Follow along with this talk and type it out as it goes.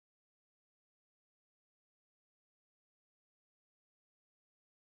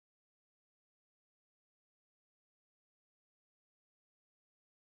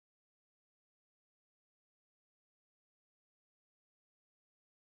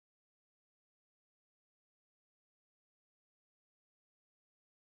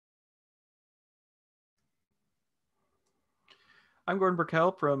I'm Gordon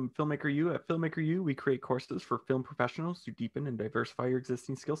Burkell from Filmmaker U. At Filmmaker U, we create courses for film professionals to deepen and diversify your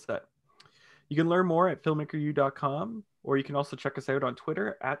existing skill set. You can learn more at filmmakeru.com, or you can also check us out on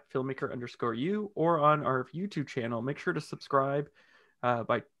Twitter at filmmaker_u or on our YouTube channel. Make sure to subscribe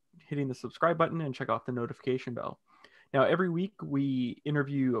by hitting the subscribe button and check off the notification bell. Now, every week we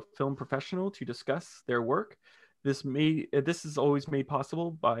interview a film professional to discuss their work. This is always made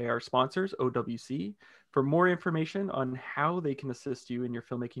possible by our sponsors, OWC. For more information on how they can assist you in your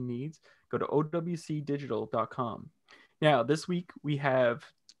filmmaking needs, go to owcdigital.com. Now, this week we have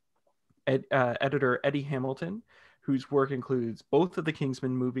editor Eddie Hamilton, whose work includes both of the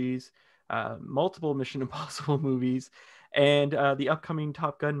Kingsman movies, multiple Mission Impossible movies, and the upcoming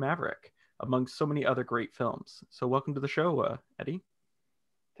Top Gun Maverick, among so many other great films. So welcome to the show, Eddie.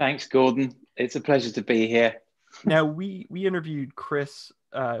 Thanks, Gordon. It's a pleasure to be here. Now, we interviewed Chris,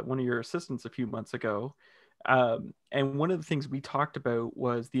 one of your assistants, a few months ago. And one of the things we talked about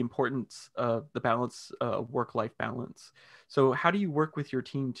was the importance of the balance, work-life balance. So how do you work with your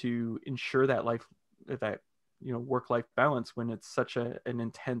team to ensure that work-life balance when it's such an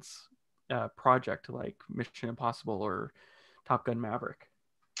intense project like Mission Impossible or Top Gun Maverick?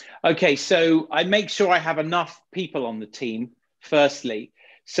 Okay, so I make sure I have enough people on the team, firstly,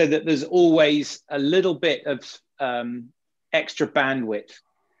 so that there's always a little bit of extra bandwidth.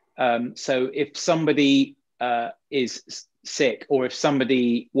 So if somebody is sick, or if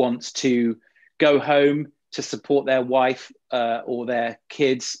somebody wants to go home to support their wife or their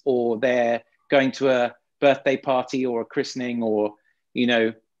kids, or they're going to a birthday party or a christening, or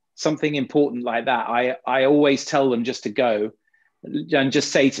something important like that, I always tell them just to go and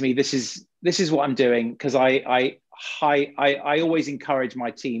just say to me, this is what I'm doing, because I always encourage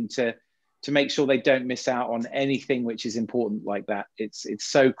my team to make sure they don't miss out on anything which is important like that. It's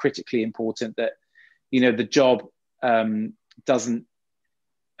so critically important that the job doesn't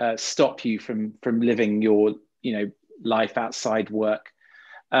stop you from living your life outside work.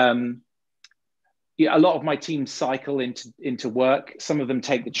 A lot of my team cycle into work. Some of them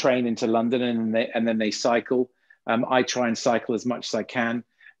take the train into London and then they cycle. I try and cycle as much as I can.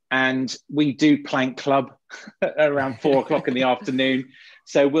 And we do plank club around 4 o'clock in the afternoon.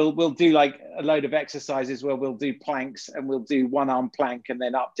 So we'll do like a load of exercises where we'll do planks, and we'll do one arm plank and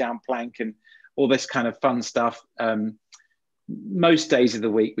then up down plank and all this kind of fun stuff. Most days of the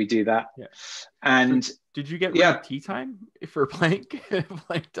week we do that. Yeah. And so did you get tea time for plank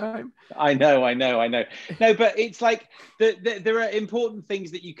time? I know. No, but it's like there are important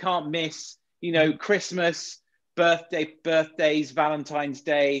things that you can't miss. Christmas, birthdays, Valentine's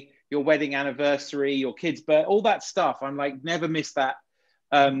Day, your wedding anniversary, your kid's birth, all that stuff. I'm like, never miss that.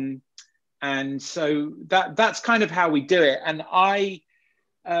 And so that's kind of how we do it. And I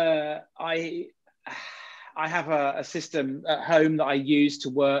have a system at home that I use to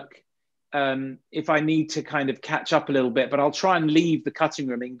work if I need to kind of catch up a little bit, but I'll try and leave the cutting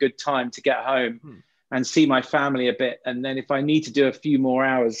room in good time to get home and see my family a bit. And then if I need to do a few more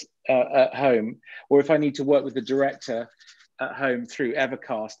hours at home, or if I need to work with the director at home through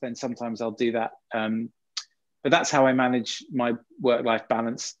Evercast, then sometimes I'll do that. But that's how I manage my work-life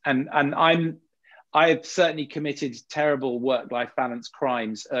balance. And I've certainly committed terrible work-life balance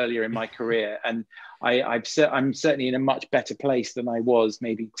crimes earlier in my career. And I'm certainly in a much better place than I was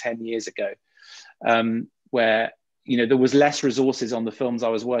maybe 10 years ago, where there was less resources on the films I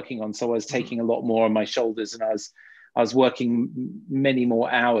was working on. So I was taking a lot more on my shoulders, and I was working many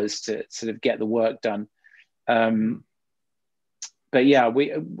more hours to sort of get the work done. But yeah,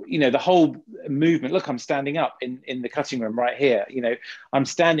 the whole movement. Look, I'm standing up in the cutting room right here. I'm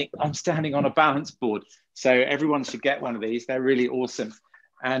standing on a balance board. So everyone should get one of these. They're really awesome.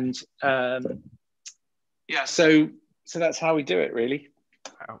 And so that's how we do it, really.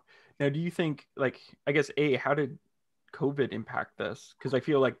 Wow. Now, do you think, how did COVID impact this? Because I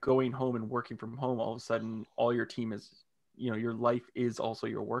feel like going home and working from home, all of a sudden, all your team is, your life is also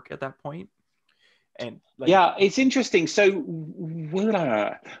your work at that point. And it's interesting. So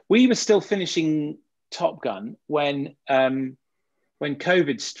we were still finishing Top Gun when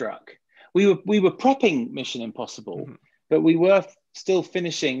COVID struck. We were prepping Mission Impossible, but we were still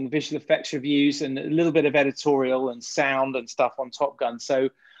finishing visual effects reviews and a little bit of editorial and sound and stuff on Top Gun. So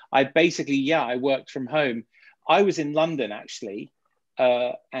I basically, I worked from home. I was in London actually,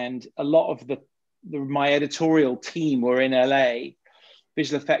 and a lot of my editorial team were in LA.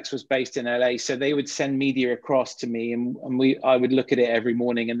 Visual effects was based in LA, so they would send media across to me, and I would look at it every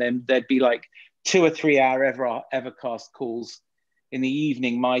morning, and then there'd be like 2 or 3 hour Evercast calls in the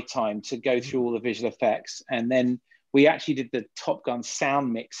evening, my time, to go through all the visual effects. And then we actually did the Top Gun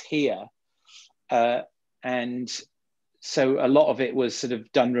sound mix here, and So a lot of it was sort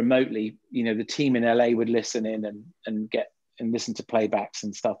of done remotely. You know, the team in LA would listen in and listen to playbacks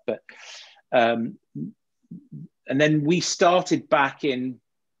and stuff. But and then we started back in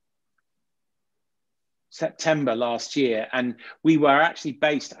September last year, and we were actually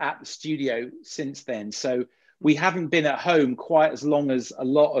based at the studio since then. So we haven't been at home quite as long as a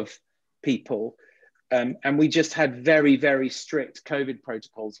lot of people. And we just had very, very strict COVID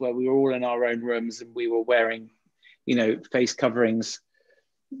protocols where we were all in our own rooms and we were wearing, you know, face coverings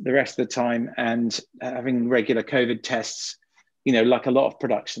the rest of the time and having regular COVID tests, you know, like a lot of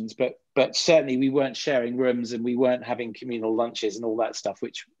productions. But certainly we weren't sharing rooms and we weren't having communal lunches and all that stuff,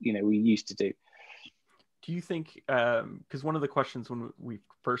 which, you know, we used to do. Do you think, because one of the questions when we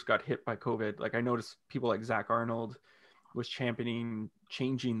first got hit by COVID, like I noticed people like Zach Arnold was championing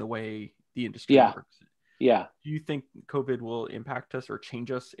changing the way the industry works. Yeah. Do you think COVID will impact us or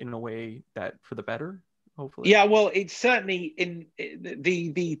change us in a way that for the better, hopefully? Yeah, well, it's certainly in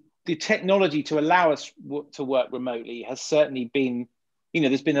the technology to allow us to work remotely has certainly been, you know,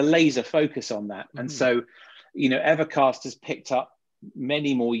 there's been a laser focus on that. And so, you know, Evercast has picked up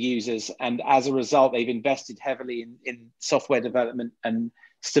many more users, and as a result they've invested heavily in software development and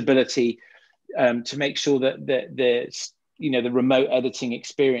stability to make sure that the you know, the remote editing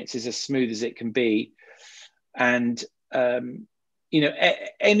experience is as smooth as it can be. And you know,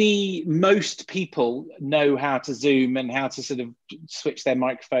 most people know how to Zoom and how to sort of switch their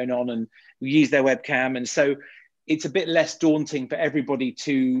microphone on and use their webcam, and so it's a bit less daunting for everybody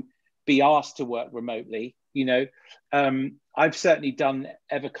to be asked to work remotely. You know, I've certainly done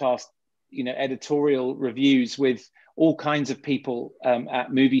Evercast, you know, editorial reviews with all kinds of people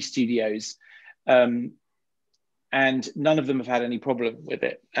at movie studios, and none of them have had any problem with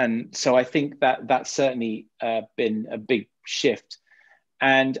it. And so I think that that's certainly been a big shift.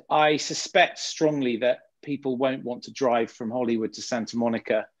 And I suspect strongly that people won't want to drive from Hollywood to Santa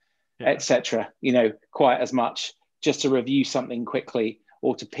Monica, etc., you know, quite as much just to review something quickly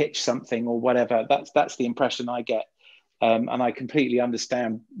or to pitch something or whatever. That's the impression I get. And I completely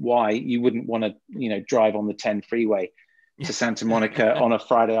understand why you wouldn't want to, you know, drive on the 10 freeway to Santa Monica on a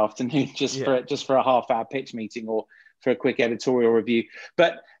Friday afternoon just for a half-hour pitch meeting or for a quick editorial review.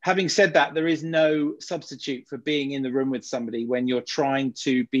 But having said that, there is no substitute for being in the room with somebody when you're trying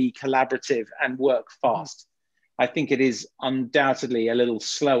to be collaborative and work fast. I think it is undoubtedly a little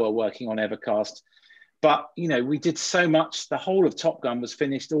slower working on Evercast. But, you know, we did so much. The whole of Top Gun was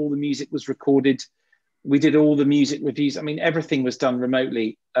finished. All the music was recorded. We did all the music reviews. I mean, everything was done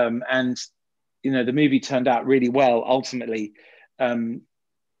remotely. And, you know, the movie turned out really well, ultimately.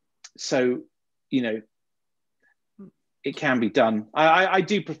 So, you know, it can be done. I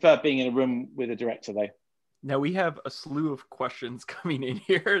do prefer being in a room with a director, though. Now, we have a slew of questions coming in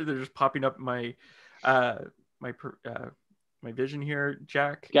here. They're just popping up my vision here,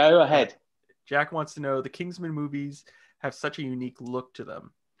 Jack. Go ahead. Jack wants to know, the Kingsman movies have such a unique look to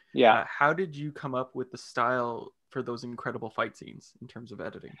them. Yeah. How did you come up with the style for those incredible fight scenes in terms of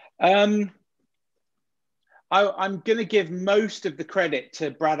editing? I'm going to give most of the credit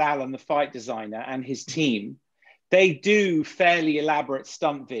to Brad Allen, the fight designer, and his team. They do fairly elaborate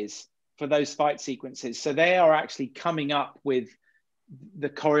stunt viz for those fight sequences. So they are actually coming up with the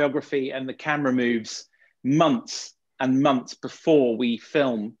choreography and the camera moves months and months before we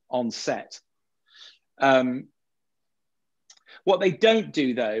film on set. What they don't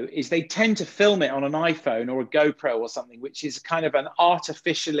do, though, is they tend to film it on an iPhone or a GoPro or something, which is kind of an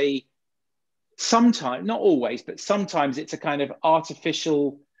artificially, sometimes, not always, but sometimes it's a kind of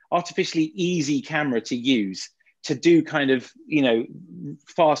artificially easy camera to use to do kind of, you know,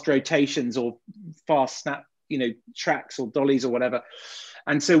 fast rotations or fast snap, you know, tracks or dollies or whatever.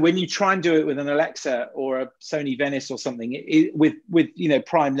 And so when you try and do it with an Alexa or a Sony Venice or something, with you know,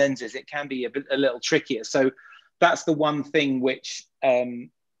 prime lenses, it can be a little trickier. So that's the one thing which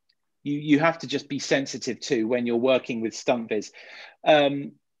you have to just be sensitive to when you're working with stunt viz.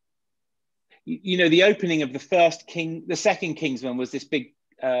 You know, the opening of the second Kingsman was this big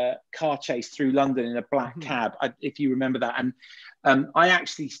car chase through London in a black cab, if you remember that. And I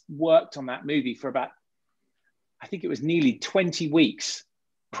actually worked on that movie for about, I think it was nearly 20 weeks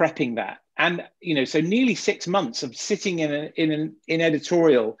prepping that. And, you know, so nearly 6 months of sitting in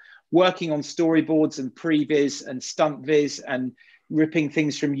editorial, working on storyboards and previs and stunt viz and ripping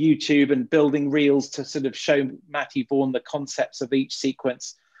things from YouTube and building reels to sort of show Matthew Vaughn the concepts of each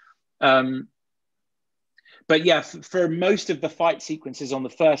sequence. But yeah, for most of the fight sequences on the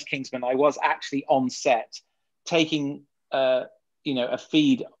first Kingsman, I was actually on set taking, you know, a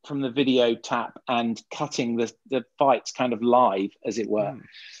feed from the video tap and cutting the fights kind of live, as it were.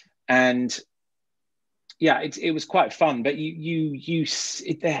 And, yeah, it was quite fun, but it's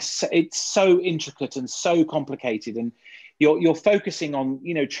so intricate and so complicated, and you're focusing on,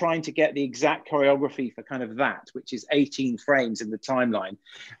 you know, trying to get the exact choreography for kind of that, which is 18 frames in the timeline,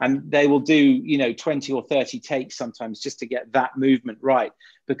 and they will do, you know, 20 or 30 takes sometimes just to get that movement right,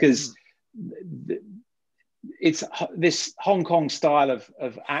 because it's this Hong Kong style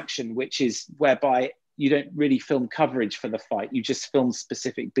of action, which is whereby you don't really film coverage for the fight, you just film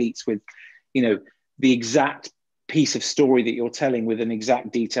specific beats with, you know, the exact piece of story that you're telling with an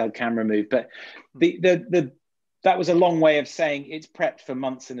exact detailed camera move. But that was a long way of saying it's prepped for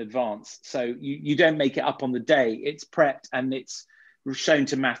months in advance. So you don't make it up on the day. It's prepped and it's shown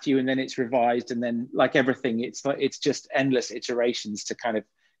to Matthew, and then it's revised, and then, like everything, it's just endless iterations to kind of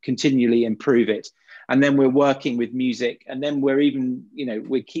continually improve it. And then we're working with music, and then we're even, you know,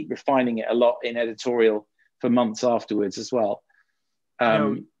 we keep refining it a lot in editorial for months afterwards as well.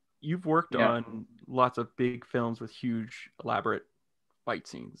 You've worked on lots of big films with huge, elaborate fight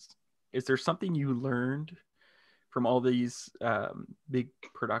scenes. Is there something you learned from all these big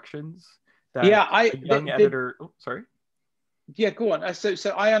productions that a young editor... Oh, sorry. Yeah, go on. So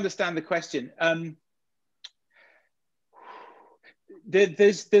I understand the question.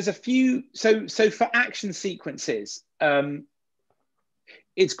 There's a few. So for action sequences,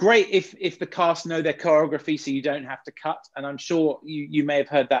 it's great if the cast know their choreography, so you don't have to cut. And I'm sure you may have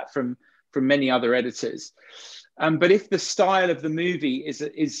heard that from many other editors. But if the style of the movie is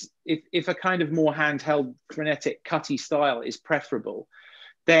if a kind of more handheld, frenetic, cutty style is preferable,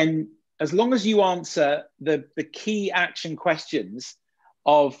 then as long as you answer the key action questions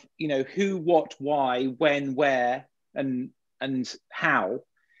of, you know, who, what, why, when, where, and how,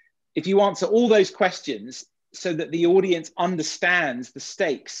 if you answer all those questions so that the audience understands the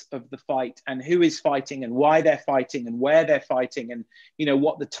stakes of the fight and who is fighting and why they're fighting and where they're fighting and, you know,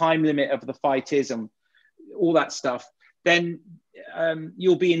 what the time limit of the fight is and all that stuff, then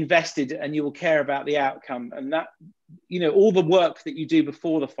you'll be invested and you will care about the outcome. And that, you know, all the work that you do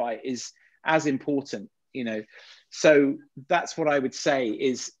before the fight is as important, you know. So that's what I would say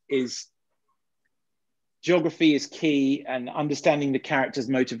is geography is key, and understanding the characters'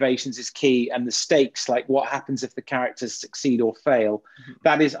 motivations is key, and the stakes, like what happens if the characters succeed or fail,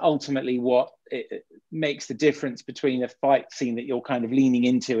 that is ultimately what it makes the difference between a fight scene that you're kind of leaning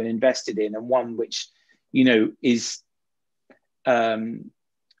into and invested in, and one which, you know, is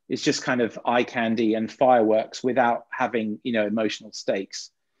just kind of eye candy and fireworks without having, you know, emotional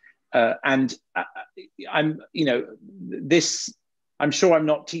stakes. I'm sure I'm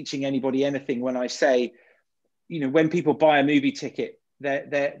not teaching anybody anything when I say, you know, when people buy a movie ticket,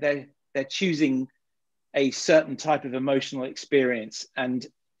 they're choosing a certain type of emotional experience, and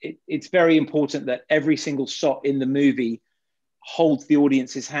it's very important that every single shot in the movie holds the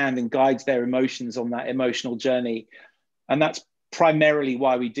audience's hand and guides their emotions on that emotional journey. And that's primarily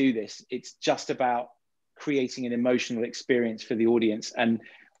why we do this. It's just about creating an emotional experience for the audience, and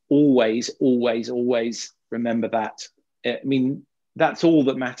always remember that. I mean, that's all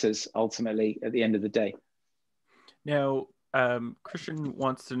that matters ultimately at the end of the day. Now, Christian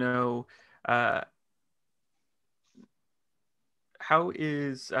wants to know, how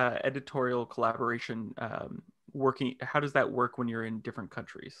is editorial collaboration working? How does that work when you're in different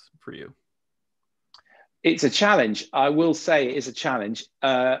countries for you? It's a challenge. I will say it is a challenge.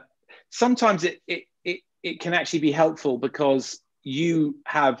 Sometimes it can actually be helpful because you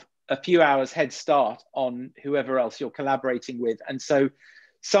have a few hours head start on whoever else you're collaborating with. And so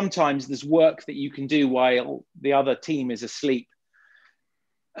sometimes there's work that you can do while the other team is asleep.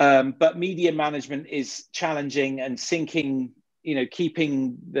 But media management is challenging, and syncing, you know,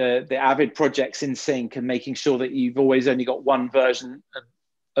 keeping the Avid projects in sync and making sure that you've always only got one version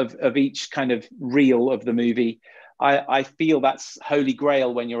of each kind of reel of the movie. I feel that's holy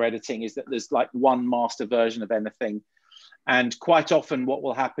grail when you're editing, is that there's like one master version of anything. And quite often what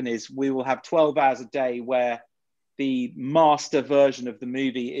will happen is we will have 12 hours a day where the master version of the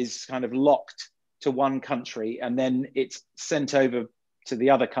movie is kind of locked to one country, and then it's sent over to the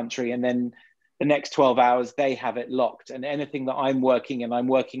other country, and then the next 12 hours they have it locked. And anything that I'm working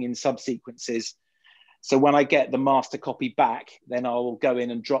in subsequences. So when I get the master copy back, then I'll go in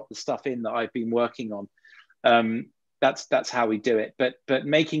and drop the stuff in that I've been working on. That's how we do it. But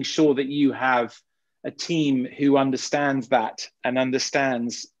making sure that you have a team who understands that and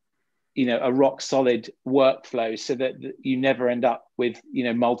understands, you know, a rock solid workflow, so that you never end up with, you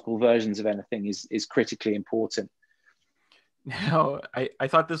know, multiple versions of anything is critically important. Now, I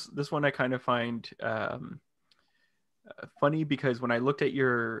thought this one I kind of find funny, because when I looked at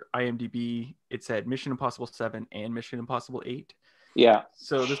your IMDb, it said Mission Impossible 7 and Mission Impossible 8. Yeah.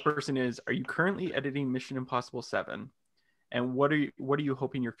 So this person is, are you currently editing Mission Impossible 7? And what are you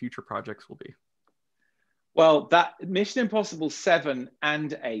hoping your future projects will be? Well, that Mission Impossible 7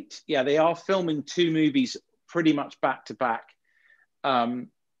 and 8, yeah, they are filming 2 movies pretty much back to back.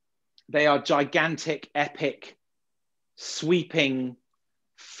 They are gigantic, epic, sweeping,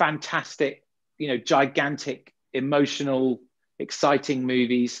 fantastic, gigantic, emotional, exciting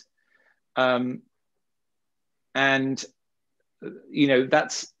movies. And, that's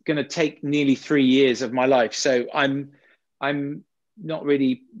going to take nearly 3 years of my life. So I'm not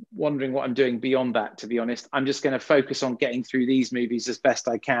really wondering what I'm doing beyond that, to be honest. I'm just going to focus on getting through these movies as best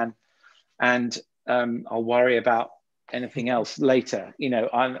I can. And I'll worry about anything else later,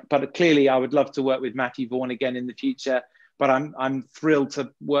 but clearly I would love to work with Matthew Vaughn again in the future. But I'm thrilled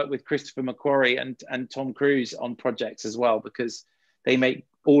to work with Christopher McQuarrie and Tom Cruise on projects as well, because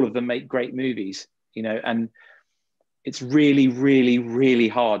all of them make great movies, and it's really, really, really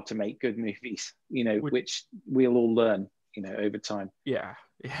hard to make good movies, which we'll all learn, over time. Yeah.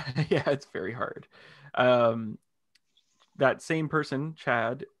 It's very hard. That same person,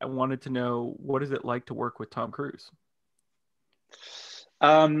 Chad, I wanted to know, what is it like to work with Tom Cruise?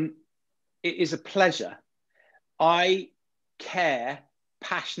 It is a pleasure. I care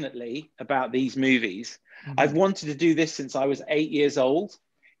passionately about these movies. Mm-hmm. I've wanted to do this since I was 8 years old.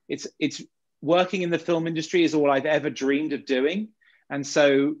 It's working in the film industry is all I've ever dreamed of doing. And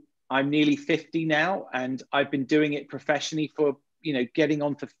so I'm nearly 50 now, and I've been doing it professionally for, getting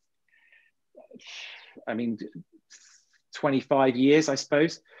on to, 25 years, I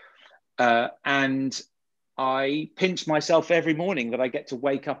suppose. And I pinch myself every morning that I get to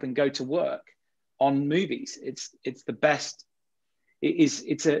wake up and go to work on movies. It's the best.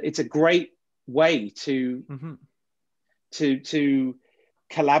 It's a great way to, mm-hmm. to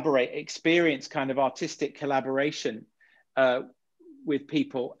collaborate, experience kind of artistic collaboration with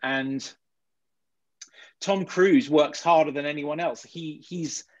people. And Tom Cruise works harder than anyone else.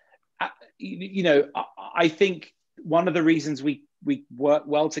 He's, I think one of the reasons we work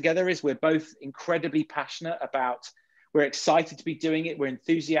well together is we're both incredibly passionate about, we're excited to be doing it. We're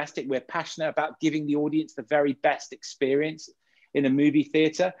enthusiastic. We're passionate about giving the audience the very best experience in a movie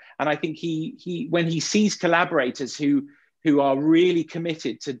theater. And I think he when he sees collaborators who are really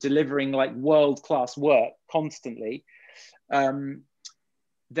committed to delivering like world-class work constantly,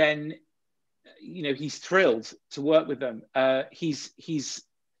 then, he's thrilled to work with them. He's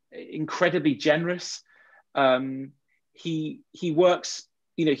incredibly generous. He works,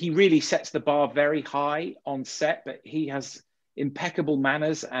 he really sets the bar very high on set, but he has impeccable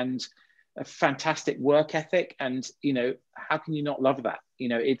manners and a fantastic work ethic. And, how can you not love that?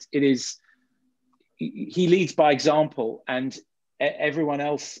 It is, he leads by example, and everyone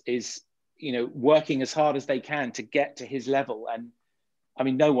else is, working as hard as they can to get to his level. And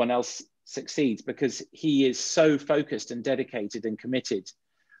no one else succeeds because he is so focused and dedicated and committed.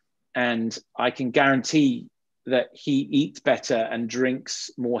 And I can guarantee that he eats better and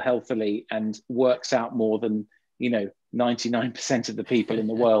drinks more healthily and works out more than 99% of the people in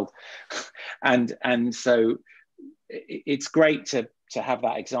the world. and so it's great to have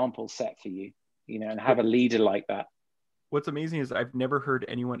that example set for you, and have a leader like that. What's amazing is I've never heard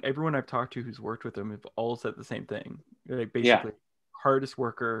everyone I've talked to who's worked with him have all said the same thing. Like basically, hardest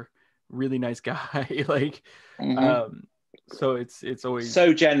worker, really nice guy. Like, mm-hmm. So it's always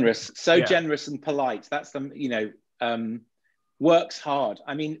so generous, generous and polite. That's the, works hard.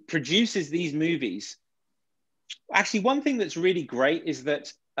 Produces these movies. Actually, one thing that's really great is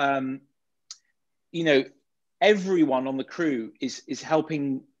that, everyone on the crew is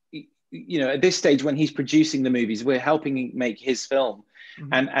helping, at this stage when he's producing the movies, we're helping him make his film.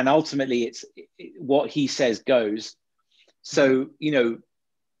 Mm-hmm. And ultimately what he says goes. So,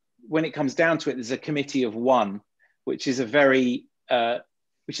 when it comes down to it, there's a committee of one, which is a very,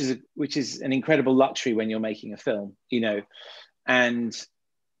 which is an incredible luxury when you're making a film,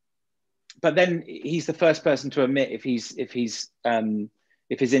 but then he's the first person to admit if his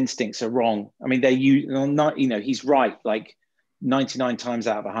instincts are wrong. He's right, like 99 times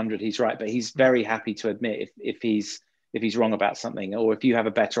out of 100, he's right, but he's very happy to admit if he's wrong about something, or if you have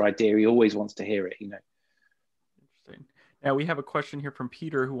a better idea, he always wants to hear it, Interesting. Now we have a question here from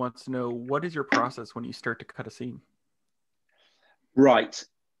Peter who wants to know, what is your process when you start to cut a scene? Right.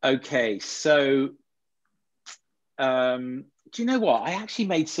 Okay. So, do you know what? I actually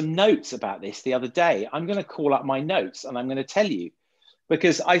made some notes about this the other day. I'm going to call up my notes and I'm going to tell you,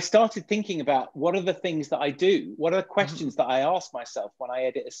 because I started thinking about what are the things that I do? What are the questions that I ask myself when I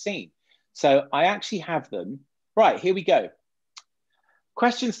edit a scene? So I actually have them. Right. Here we go.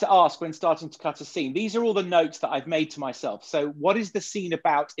 Questions to ask when starting to cut a scene. These are all the notes that I've made to myself. So what is the scene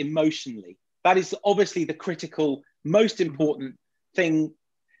about emotionally? That is obviously the critical, most important thing.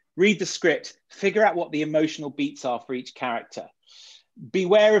 Read the script, figure out what the emotional beats are for each character.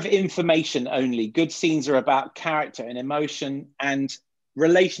 Beware of information only. Good scenes are about character and emotion and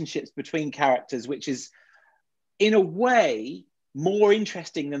relationships between characters, which is in a way more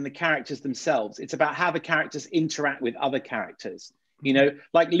interesting than the characters themselves. It's about how the characters interact with other characters. You know,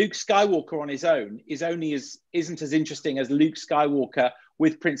 like Luke Skywalker on his own isn't as interesting as Luke Skywalker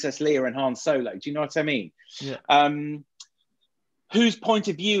with Princess Leia and Han Solo. Do you know what I mean? Yeah. Whose point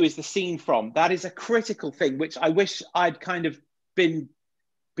of view is the scene from? That is a critical thing, which I wish I'd kind of been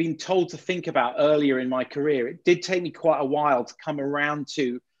told to think about earlier in my career. It did take me quite a while to come around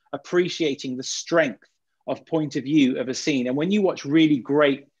to appreciating the strength of point of view of a scene. And when you watch really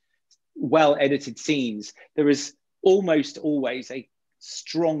great, well-edited scenes, there is almost always a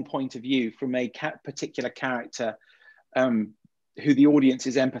strong point of view from a particular character who the audience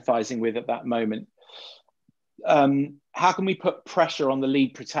is empathizing with at that moment. How can we put pressure on the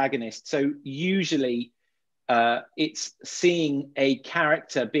lead protagonist? So usually it's seeing a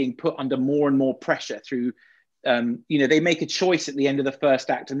character being put under more and more pressure through, you know, they make a choice at the end of the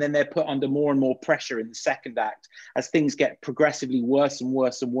first act and then they're put under more and more pressure in the second act as things get progressively worse and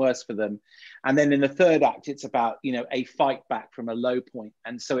worse and worse for them. And then in the third act, it's about, you know, a fight back from a low point.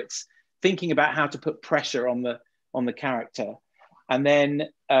 And so it's thinking about how to put pressure on the character. And then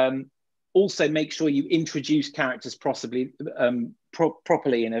also make sure you introduce characters properly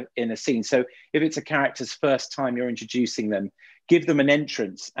in a scene. So if it's a character's first time you're introducing them, give them an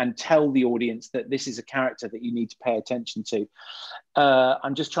entrance and tell the audience that this is a character that you need to pay attention to.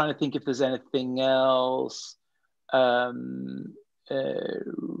 I'm just trying to think if there's anything else. How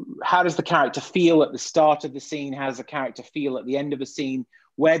does the character feel at the start of the scene? How does the character feel at the end of the scene?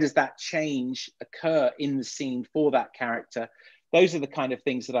 Where does that change occur in the scene for that character? Those are the kind of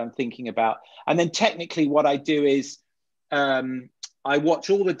things that I'm thinking about. And then technically what I do is I watch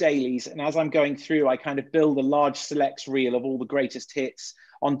all the dailies, and as I'm going through, I kind of build a large selects reel of all the greatest hits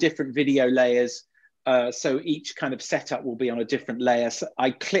on different video layers. So each kind of setup will be on a different layer. So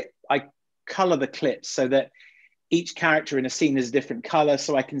I color the clips so that each character in a scene is a different color,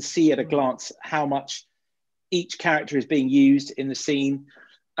 so I can see at a glance how much each character is being used in the scene.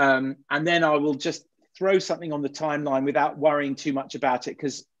 And then I will just throw something on the timeline without worrying too much about it,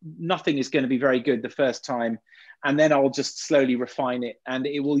 because nothing is going to be very good the first time. And then I'll just slowly refine it. And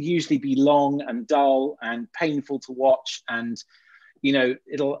it will usually be long and dull and painful to watch. And, you know,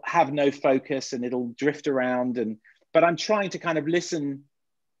 it'll have no focus and it'll drift around. But I'm trying to kind of listen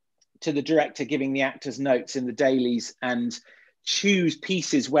to the director giving the actors notes in the dailies and choose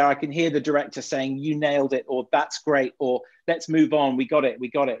pieces where I can hear the director saying, you nailed it, or that's great, or let's move on, we got it,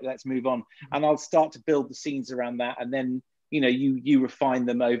 let's move on. And I'll start to build the scenes around that. And then, you know, you refine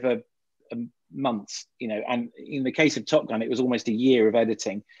them over months, you know, and in the case of Top Gun, it was almost a year of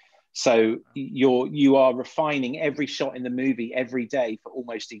editing. So you are refining every shot in the movie every day for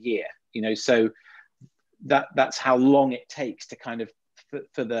almost a year, you know, so that's how long it takes to kind of,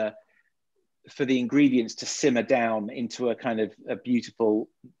 for the ingredients to simmer down into a kind of a beautiful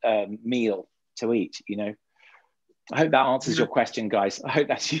meal to eat, you know. I hope that answers your question, guys. I hope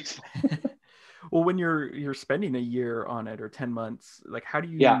that's useful. Well, when you're spending a year on it or 10 months, like how do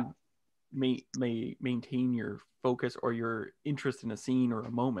you maintain your focus or your interest in a scene or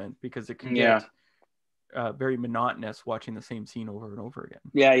a moment? Because it can get very monotonous watching the same scene over and over again.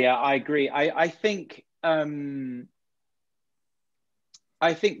 Yeah, I agree. I think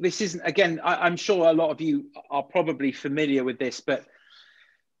this isn't, again, I'm sure a lot of you are probably familiar with this, but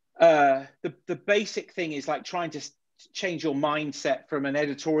the basic thing is like trying to change your mindset from an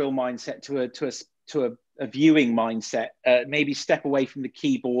editorial mindset to a viewing mindset. Maybe step away from the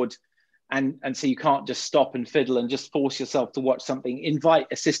keyboard, and so you can't just stop and fiddle and just force yourself to watch something. Invite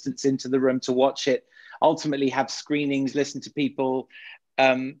assistants into the room to watch it. Ultimately have screenings, listen to people.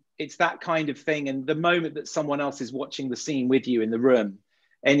 It's that kind of thing. And the moment that someone else is watching the scene with you in the room,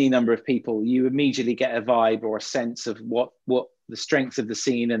 any number of people, you immediately get a vibe or a sense of what the strengths of the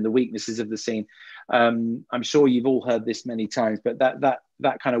scene and the weaknesses of the scene. I'm sure you've all heard this many times, but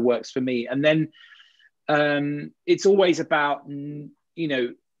that kind of works for me. And then it's always about, you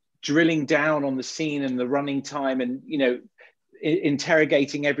know, drilling down on the scene and the running time, and, you know,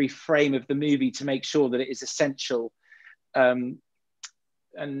 interrogating every frame of the movie to make sure that it is essential. And,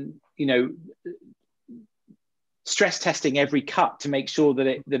 you know, stress testing every cut to make sure that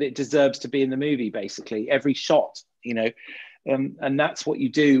it deserves to be in the movie, basically every shot, you know. And that's what you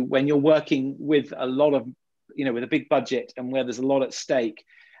do when you're working with a lot of with a big budget and where there's a lot at stake,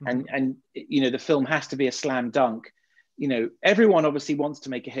 and the film has to be a slam dunk. Everyone obviously wants to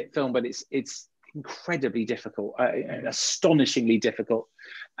make a hit film, but it's incredibly difficult, astonishingly difficult.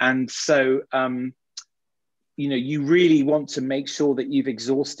 And so, you really want to make sure that you've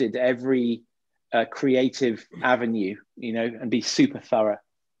exhausted every creative avenue, and be super thorough.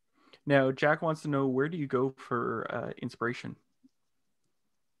 Now, Jack wants to know, where do you go for inspiration?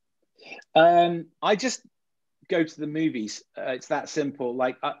 I just go to the movies. It's that simple.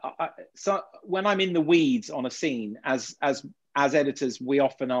 Like, so when I'm in the weeds on a scene, as editors, we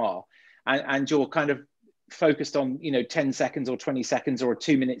often are, and you're kind of focused on 10 seconds or 20 seconds or a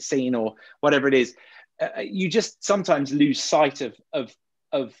 2-minute scene or whatever it is, you just sometimes lose sight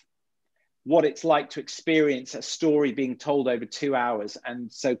of what it's like to experience a story being told over 2 hours.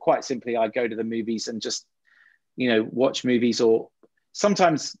 And so quite simply, I go to the movies and just watch movies, or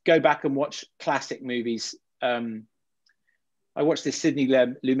sometimes go back and watch classic movies. I watched this Sidney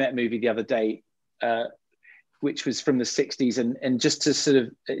Lumet movie the other day, which was from the 60s, and just to sort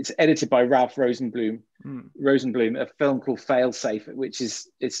of, it's edited by Ralph Rosenblum, a film called Failsafe, which is,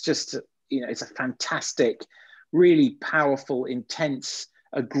 it's just, it's a fantastic, really powerful, intense,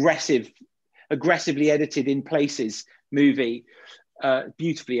 aggressively edited in places movie,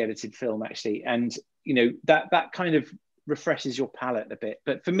 beautifully edited film, actually. And, that kind of refreshes your palate a bit.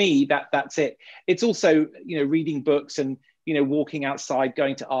 But for me, that's it. It's also, reading books and, walking outside,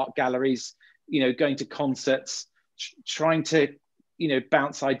 going to art galleries, going to concerts, trying to,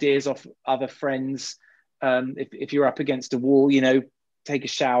 bounce ideas off other friends. If you're up against a wall, take a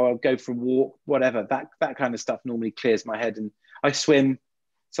shower, go for a walk, whatever. That kind of stuff normally clears my head. And I swim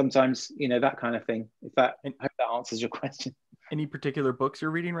sometimes, that kind of thing. I hope that answers your question. Any particular books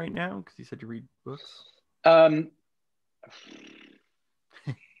you're reading right now? Because you said you read books. That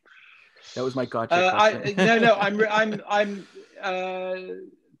was my gotcha question.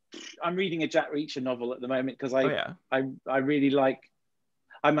 I'm reading a Jack Reacher novel at the moment because I really like.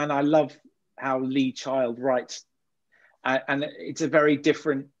 I love how Lee Child writes, and it's a very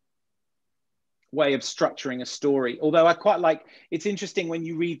different way of structuring a story. Although I quite like. It's interesting when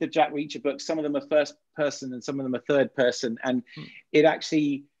you read the Jack Reacher books. Some of them are first person and some of them are third person, and it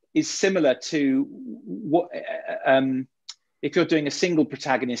actually is similar to what. If you're doing a single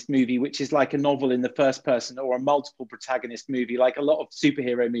protagonist movie, which is like a novel in the first person, or a multiple protagonist movie, like a lot of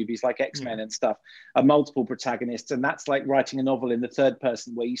superhero movies like X-Men and stuff, are multiple protagonists. And that's like writing a novel in the third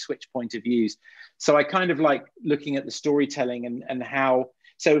person where you switch point of views. So I kind of like looking at the storytelling and how,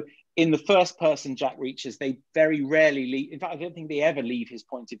 so in the first person Jack Reachers, they very rarely leave. In fact, I don't think they ever leave his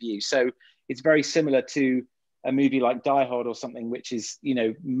point of view. So it's very similar to a movie like Die Hard or something, which is,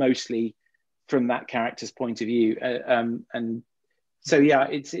 mostly from that character's point of view. And so,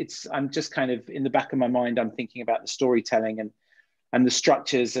 it's, I'm just kind of in the back of my mind, I'm thinking about the storytelling and the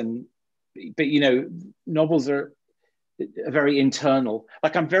structures but novels are very internal.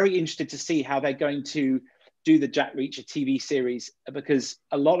 Like, I'm very interested to see how they're going to do the Jack Reacher TV series, because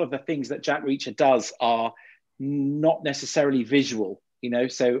a lot of the things that Jack Reacher does are not necessarily visual,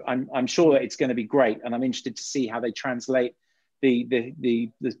 so I'm sure that it's going to be great. And I'm interested to see how they translate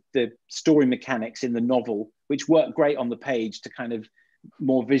the story mechanics in the novel, which work great on the page, to kind of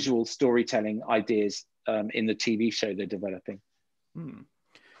more visual storytelling ideas in the TV show they're developing.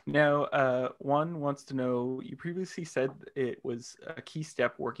 Now, one wants to know, you previously said it was a key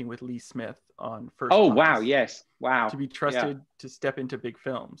step working with Lee Smith on First Class. Wow, yes, wow. To be trusted to step into big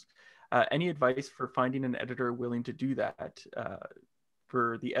films. Any advice for finding an editor willing to do that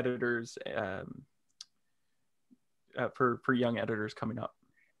for the editors, for young editors coming up?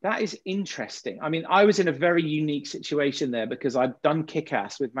 That is interesting. I mean, I was in a very unique situation there because I'd done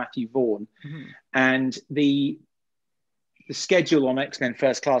Kick-Ass with Matthew Vaughn, and the schedule on X-Men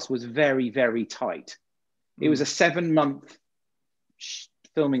First Class was very, very tight. It was a 7-month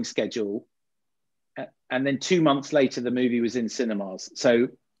filming schedule, and then 2 months later, the movie was in cinemas. So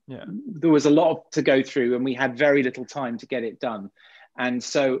there was a lot to go through, and we had very little time to get it done. And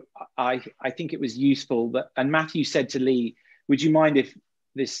so I think it was useful that, and Matthew said to Lee, would you mind if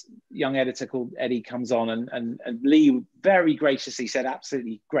this young editor called Eddie comes on? And Lee very graciously said,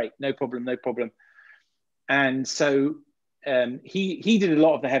 absolutely, great, no problem. And so he did a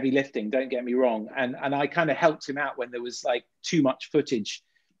lot of the heavy lifting, don't get me wrong. And I kind of helped him out when there was like too much footage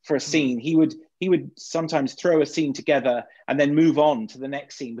for a scene. He would sometimes throw a scene together and then move on to the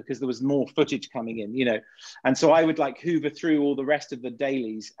next scene because there was more footage coming in, And so I would like hoover through all the rest of the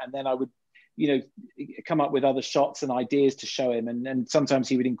dailies, and then I would come up with other shots and ideas to show him, and sometimes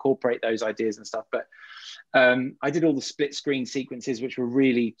he would incorporate those ideas and stuff. But I did all the split screen sequences, which were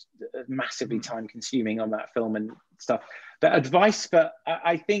really massively time consuming on that film and stuff. But advice, but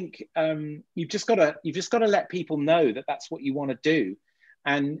I think you've just got to let people know that that's what you want to do,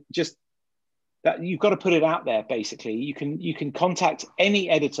 and just that you've got to put it out there. Basically, you can contact any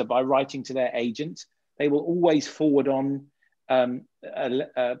editor by writing to their agent. They will always forward on an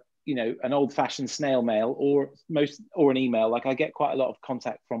old-fashioned snail mail or an email. Like, I get quite a lot of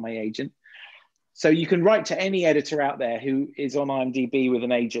contact from my agent. So you can write to any editor out there who is on IMDb with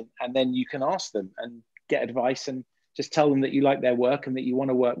an agent, and then you can ask them and get advice, and just tell them that you like their work and that you want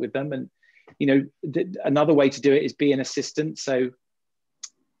to work with them. And, another way to do it is be an assistant. So,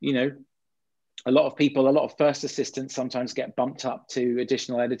 a lot of first assistants sometimes get bumped up to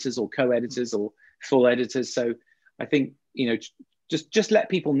additional editors or co-editors or full editors. So I think, just let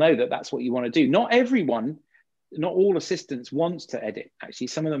people know that that's what you want to do. Not all assistants wants to edit. Actually,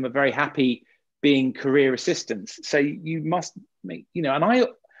 some of them are very happy being career assistants. So you must make, and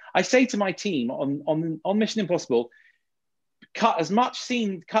I say to my team on Mission Impossible, cut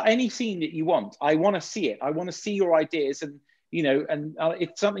any scene that you want. I want to see it. I want to see your ideas, and if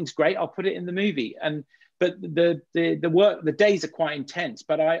something's great, I'll put it in the movie. But the days are quite intense,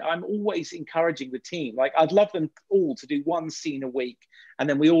 but I'm always encouraging the team. Like, I'd love them all to do one scene a week, and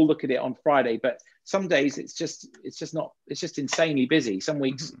then we all look at it on Friday. But some days it's just insanely busy. Some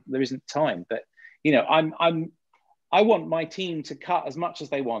weeks there isn't time. But I want my team to cut as much as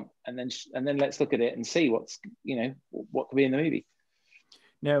they want, and then let's look at it and see what could be in the movie.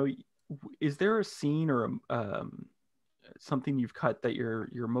 Now, is there a scene or something you've cut that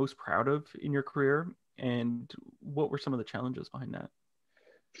you're most proud of in your career, and what were some of the challenges behind that?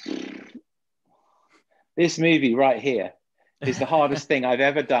 This movie right here is the hardest thing I've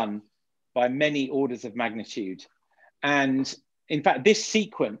ever done by many orders of magnitude. And in fact, this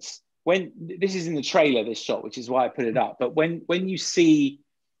sequence, when this is in the trailer, this shot, which is why I put it up, but when you see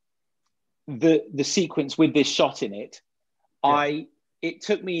the sequence with this shot in it, yeah. It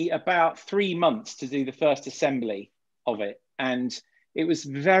took me about 3 months to do the first assembly of it, and it was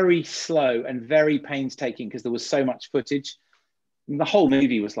very slow and very painstaking because there was so much footage. And the whole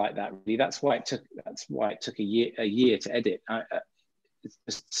movie was like that, really. That's why it took a year to edit. It's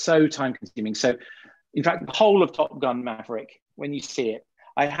just so time consuming. So, in fact, the whole of Top Gun Maverick, when you see it,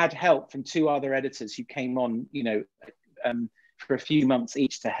 I had help from 2 other editors who came on, for a few months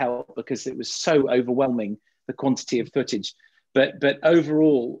each to help, because it was so overwhelming, the quantity of footage. But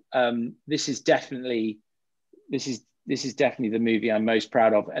overall, this is definitely the movie I'm most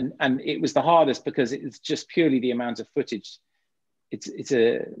proud of, and it was the hardest because it's just purely the amount of footage. It's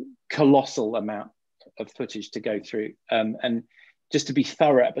a colossal amount of footage to go through, and just to be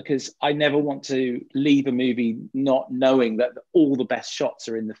thorough, because I never want to leave a movie not knowing that all the best shots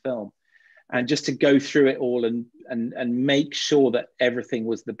are in the film, and just to go through it all and make sure that everything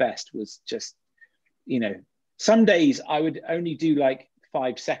was the best was just, some days I would only do like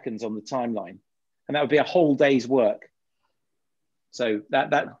 5 seconds on the timeline, and that would be a whole day's work. So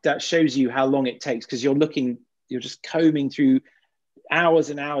that shows you how long it takes, because you're just combing through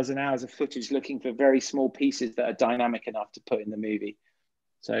hours and hours and hours of footage, looking for very small pieces that are dynamic enough to put in the movie.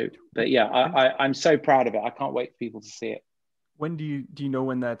 So, but yeah, I'm so proud of it. I can't wait for people to see it. When do you know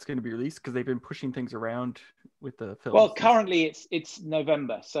when that's going to be released? Because they've been pushing things around with the film. Well, currently it's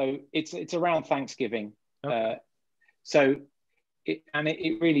November, so it's around Thanksgiving. Okay.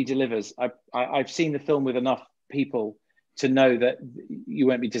 It really delivers. I've seen the film with enough people to know that you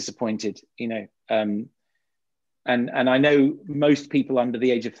won't be disappointed, and I know most people under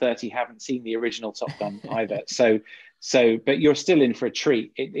the age of 30 haven't seen the original Top Gun either. So, but you're still in for a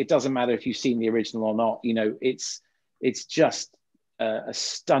treat. It doesn't matter if you've seen the original or not. It's just a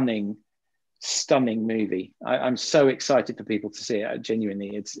stunning movie. I'm so excited for people to see it.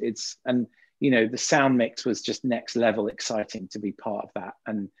 Genuinely, and the sound mix was just next level exciting to be part of that,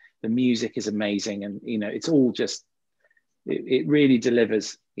 and the music is amazing, and it's all just. It really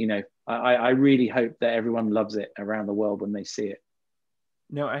delivers. I really hope that everyone loves it around the world when they see it.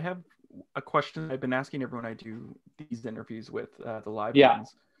 Now, I have a question I've been asking everyone I do these interviews with, the live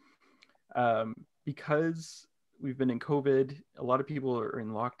ones. Because we've been in COVID, a lot of people are in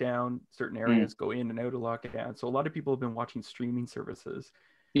lockdown. Certain areas go in and out of lockdown. So a lot of people have been watching streaming services.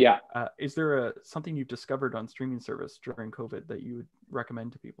 Yeah. Is there something you've discovered on streaming service during COVID that you would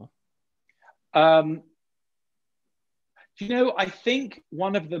recommend to people? I think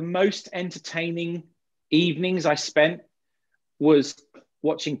one of the most entertaining evenings I spent was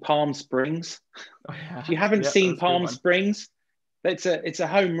watching Palm Springs. Oh, yeah. If you haven't seen Palm Springs, it's a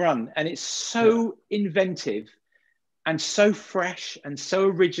home run, and it's so inventive and so fresh and so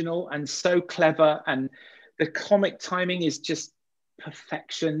original and so clever, and the comic timing is just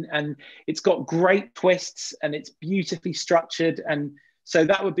perfection, and it's got great twists, and it's beautifully structured. And so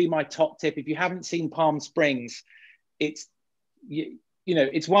that would be my top tip. If you haven't seen Palm Springs, it's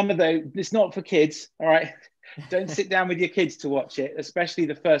it's one of those, it's not for kids, all right? Don't sit down with your kids to watch it, especially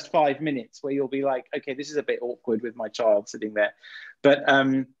the first 5 minutes, where you'll be like, okay, this is a bit awkward with my child sitting there. But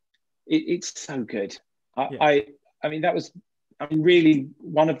it's so good. I mean, that was really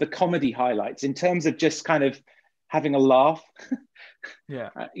one of the comedy highlights in terms of just kind of having a laugh,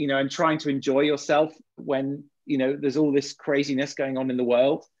 and trying to enjoy yourself when, there's all this craziness going on in the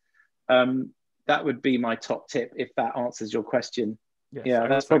world. That would be my top tip, if that answers your question. Yes,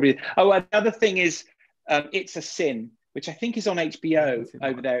 that's probably. Oh, another thing is, It's a Sin, which I think is on HBO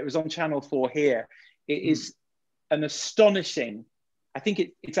over there. It was on Channel 4 here. It is an astonishing, I think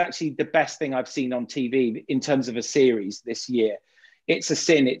it's actually the best thing I've seen on TV in terms of a series this year. It's a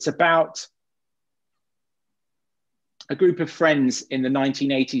Sin. It's about a group of friends in the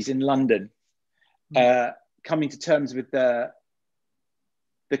 1980s in London, coming to terms with the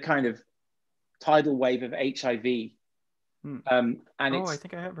kind of tidal wave of HIV. And I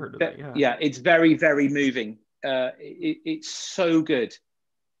think I have heard of it. Yeah, it's very, very moving. It's so good.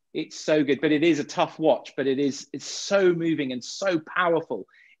 It's so good, but it is a tough watch, but it's so moving and so powerful.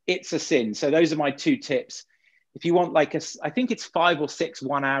 It's a Sin. So those are my two tips. If you want I think it's 5 or 6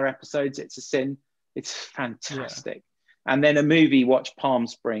 1-hour episodes, It's a Sin. It's fantastic. And then a movie, watch Palm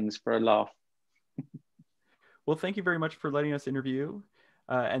Springs for a laugh. Well, thank you very much for letting us interview.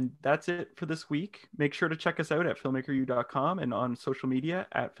 And that's it for this week. Make sure to check us out at filmmakeru.com and on social media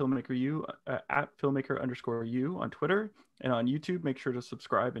at filmmakeru, at filmmaker_u on Twitter, and on YouTube. Make sure to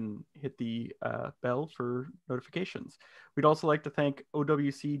subscribe and hit the bell for notifications. We'd also like to thank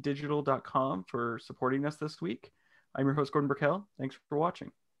owcdigital.com for supporting us this week. I'm your host, Gordon Burkell. Thanks for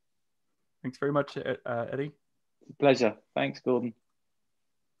watching. Thanks very much, Eddie. Pleasure. Thanks, Gordon.